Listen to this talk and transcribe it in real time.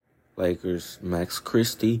Lakers, Max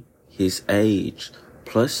Christie, his age,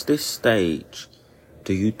 plus this stage,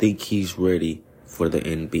 do you think he's ready for the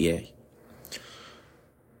NBA?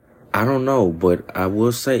 I don't know, but I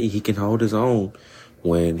will say he can hold his own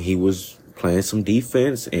when he was playing some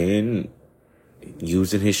defense and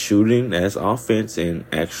using his shooting as offense and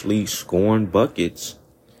actually scoring buckets.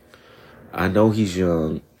 I know he's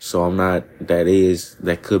young, so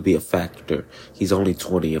that could be a factor. He's only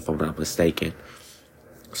 20 if I'm not mistaken.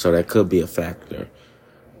 So that could be a factor.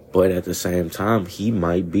 But at the same time, he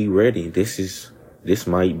might be ready. This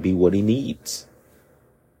might be what he needs.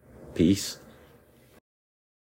 Peace.